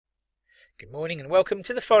Good morning and welcome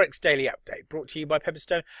to the Forex Daily Update, brought to you by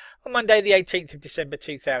Pepperstone on Monday the 18th of December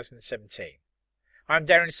 2017. I'm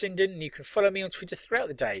Darren Sinden and you can follow me on Twitter throughout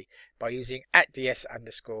the day by using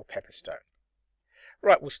 @ds_Pepperstone.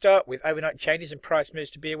 Right, we'll start with overnight changes and price moves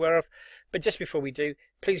to be aware of, but just before we do,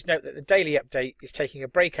 please note that the Daily Update is taking a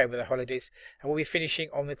break over the holidays and will be finishing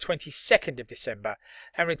on the 22nd of December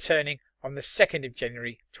and returning on the 2nd of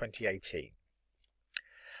January 2018.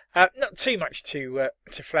 Not too much to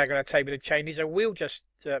flag on our table of changes. I will just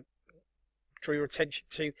draw your attention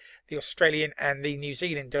to the Australian and the New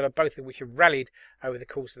Zealand dollar, both of which have rallied over the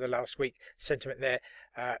course of the last week. Sentiment there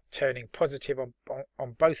turning positive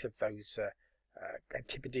on both of those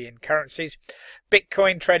Antipodean currencies.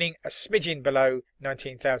 Bitcoin trading a smidgen below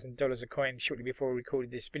 $19,000 a coin shortly before we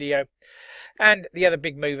recorded this video. And the other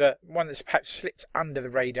big mover, one that's perhaps slipped under the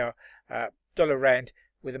radar, dollar rand,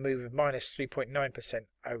 with a move of minus 3.9%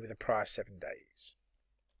 over the prior 7 days.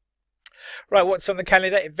 Right, what's on the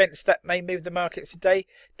calendar? Events that may move the markets today.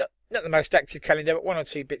 Not the most active calendar, but one or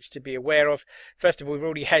two bits to be aware of. First of all, we've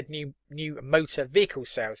already had new motor vehicle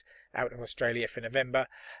sales out of Australia for November,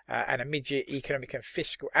 and a mid-year economic and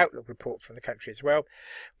fiscal outlook report from the country as well.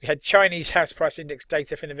 We had Chinese house price index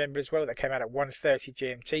data for November as well. That came out at 1:30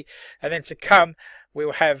 GMT. And then to come,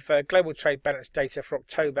 we'll have global trade balance data for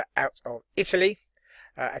October out of Italy.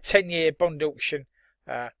 A 10-year bond auction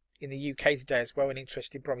in the UK today as well, an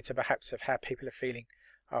interesting barometer perhaps of how people are feeling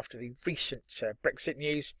after the recent Brexit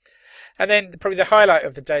news. And then probably the highlight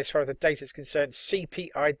of the day as far as the data is concerned,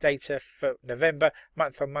 CPI data for November,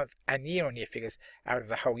 month-on-month and year-on-year figures out of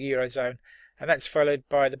the whole Eurozone. And that's followed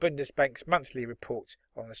by the Bundesbank's monthly report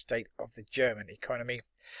on the state of the German economy.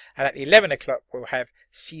 And at 11 o'clock we'll have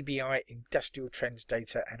CBI industrial trends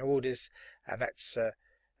data and orders, and that's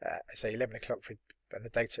say 11 o'clock and the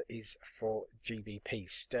data is for GBP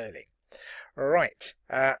sterling. Right,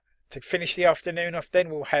 to finish the afternoon off then,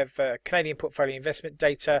 we'll have Canadian portfolio investment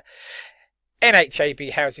data,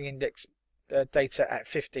 NHAB housing index data at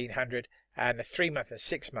 1500, and a 3-month and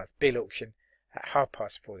 6-month bill auction at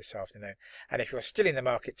 4:30 this afternoon. And if you're still in the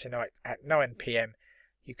market tonight at 9 PM,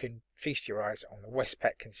 you can feast your eyes on the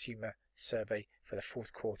Westpac Consumer Survey for the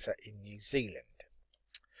 4th quarter in New Zealand.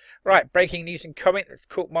 Right, breaking news and comment that's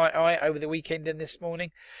caught my eye over the weekend and this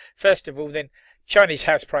morning. First of all then, Chinese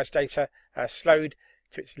house price data slowed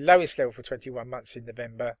to its lowest level for 21 months in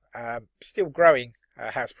November. Still growing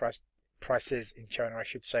house prices in China, I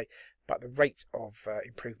should say, but the rate of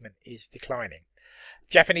improvement is declining.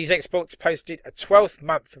 Japanese exports posted a 12th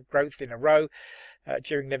month of growth in a row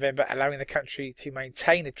during November, allowing the country to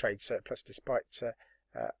maintain a trade surplus despite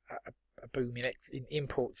a boom in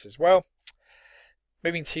imports as well.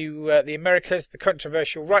 Moving to the Americas, the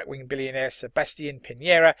controversial right-wing billionaire Sebastián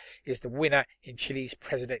Piñera is the winner in Chile's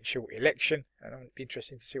presidential election. And it'll be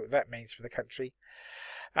interesting to see what that means for the country.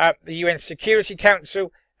 The UN Security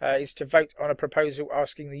Council is to vote on a proposal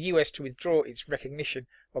asking the US to withdraw its recognition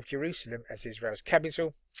of Jerusalem as Israel's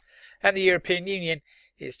capital. And the European Union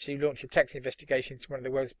is to launch a tax investigation into one of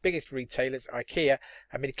the world's biggest retailers, IKEA,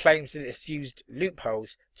 amid claims that it's used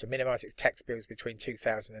loopholes to minimise its tax bills between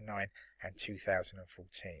 2009 and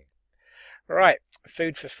 2014. Right,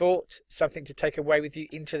 food for thought, something to take away with you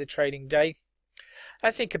into the trading day.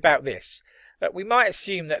 I think about this. We might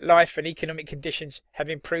assume that life and economic conditions have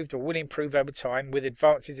improved or will improve over time with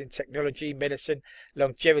advances in technology, medicine,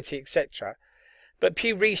 longevity, etc. But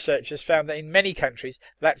Pew Research has found that in many countries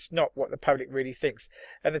that's not what the public really thinks.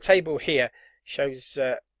 And the table here shows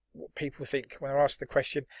what people think when they're asked the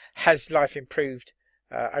question, has life improved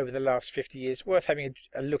over the last 50 years? Worth having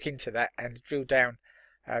a look into that and drill down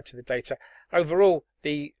to the data. Overall,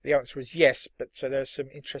 the answer is yes, but there are some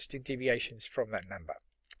interesting deviations from that number.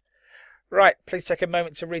 Right, please take a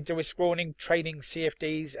moment to read the risk warning. Trading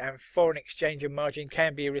CFDs and foreign exchange and margin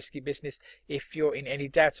can be a risky business. If you're in any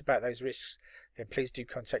doubt about those risks, then please do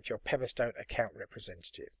contact your Pepperstone account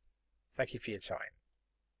representative. Thank you for your time.